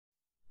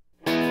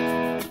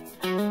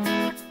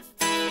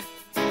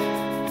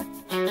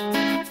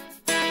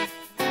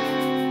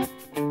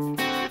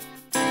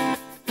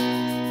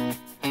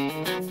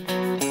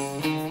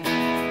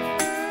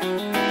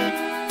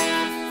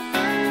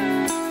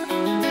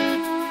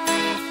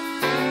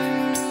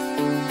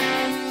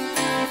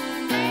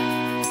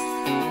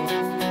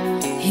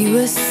He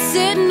was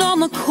sitting on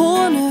the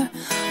corner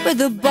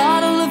with a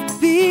bottle of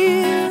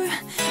beer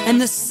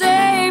and the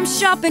same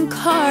shopping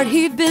cart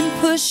he'd been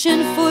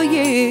pushing for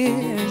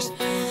years.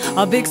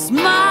 A big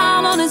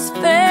smile on his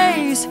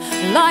face,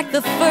 like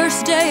the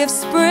first day of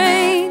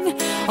spring.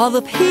 All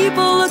the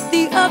people looked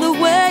the other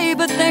way,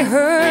 but they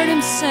heard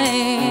him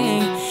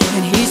sing.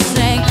 And he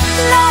sang,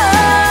 "Love,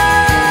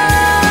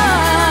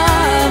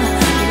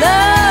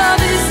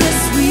 love is a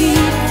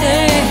sweet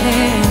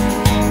thing."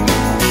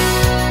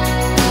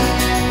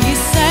 He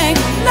sang,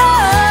 "Love,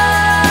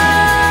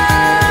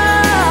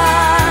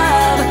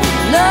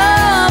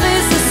 love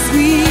is a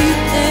sweet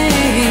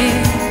thing."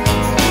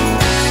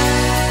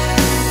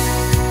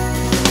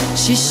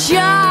 She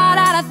shot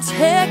out of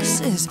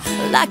Texas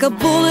like a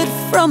bullet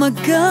from a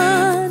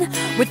gun,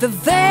 with a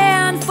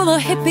van full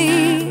of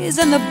hippies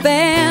and the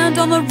band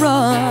on the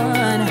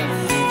run.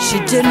 She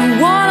didn't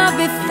wanna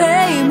be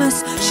famous,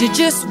 she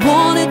just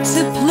wanted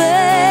to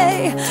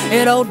play.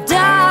 At old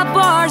dive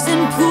bars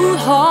and pool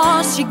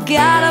halls, she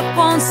got up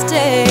on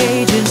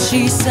stage and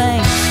she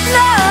sang,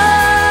 "Love,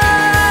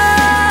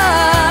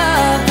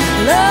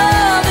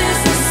 love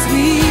is a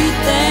sweet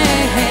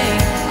thing."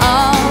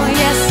 Oh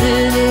yes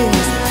it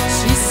is.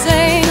 She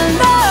sang,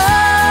 "Love,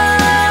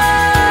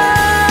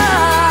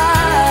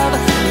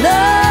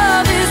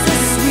 love is a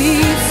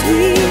sweet,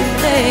 sweet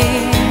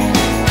thing."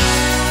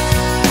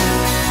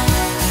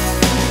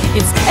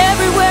 It's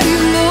everywhere you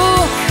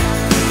look,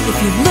 if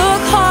you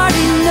look hard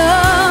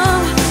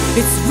enough.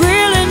 It's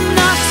really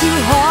not too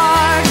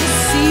hard to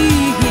see.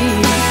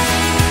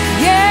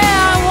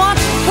 Yeah,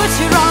 once you put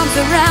your arms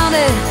around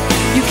it,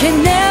 you can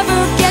never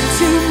get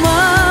too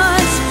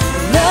much.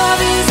 Love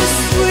is a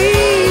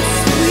sweet,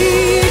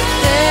 sweet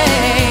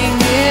thing.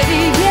 Yeah,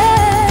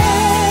 yeah.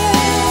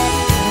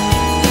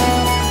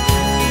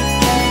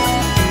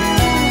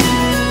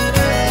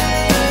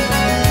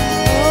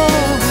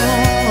 Oh,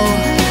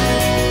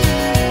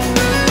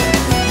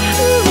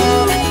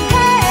 ooh,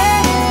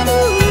 hey,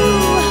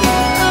 ooh,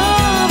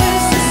 love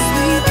is a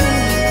sweet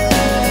thing.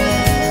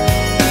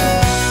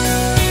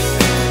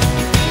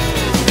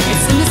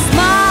 It's in the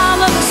smile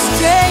of a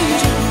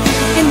stranger,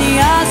 in the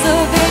eyes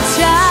of a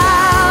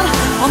child,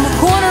 on the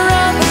corner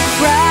of a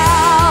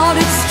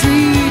crowded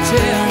street.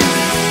 Yeah.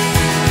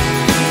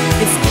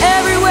 It's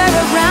everywhere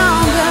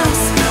around us,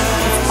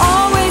 it's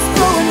always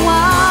going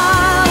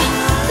wild.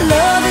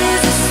 Love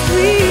is a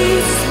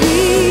sweet,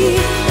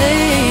 sweet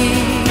thing.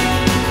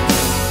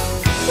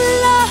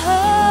 Love,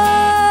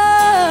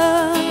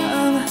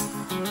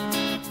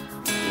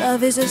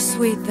 love is a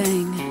sweet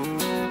thing.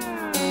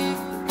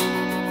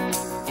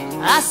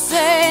 I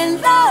say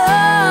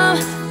love,